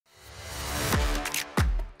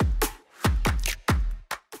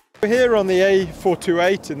We're here on the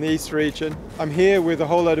A428 in the East region. I'm here with a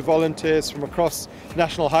whole load of volunteers from across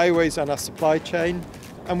national highways and our supply chain.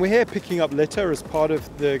 And we're here picking up litter as part of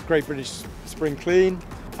the Great British Spring Clean.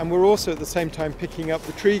 And we're also at the same time picking up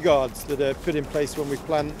the tree guards that are put in place when we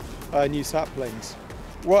plant new saplings.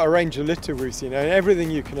 What a range of litter we've seen, and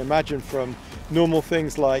everything you can imagine, from normal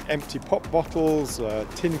things like empty pop bottles,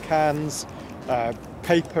 tin cans,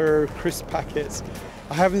 paper, crisp packets.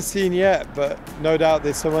 I haven't seen yet, but no doubt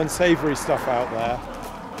there's some unsavoury stuff out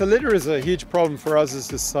there. The litter is a huge problem for us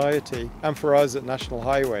as a society and for us at National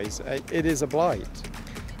Highways. It is a blight.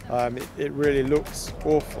 It really looks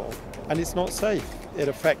awful and it's not safe. It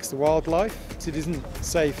affects the wildlife. It isn't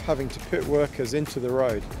safe having to put workers into the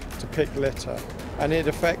road to pick litter. And it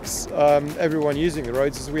affects everyone using the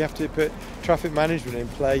roads, as we have to put traffic management in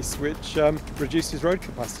place which reduces road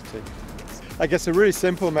capacity. I guess a really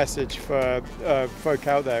simple message for folk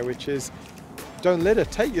out there, which is don't litter,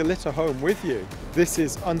 take your litter home with you. This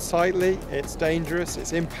is unsightly, it's dangerous,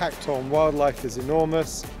 its impact on wildlife is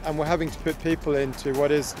enormous, and we're having to put people into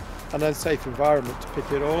what is an unsafe environment to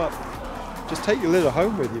pick it all up. Just take your litter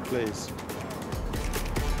home with you, please.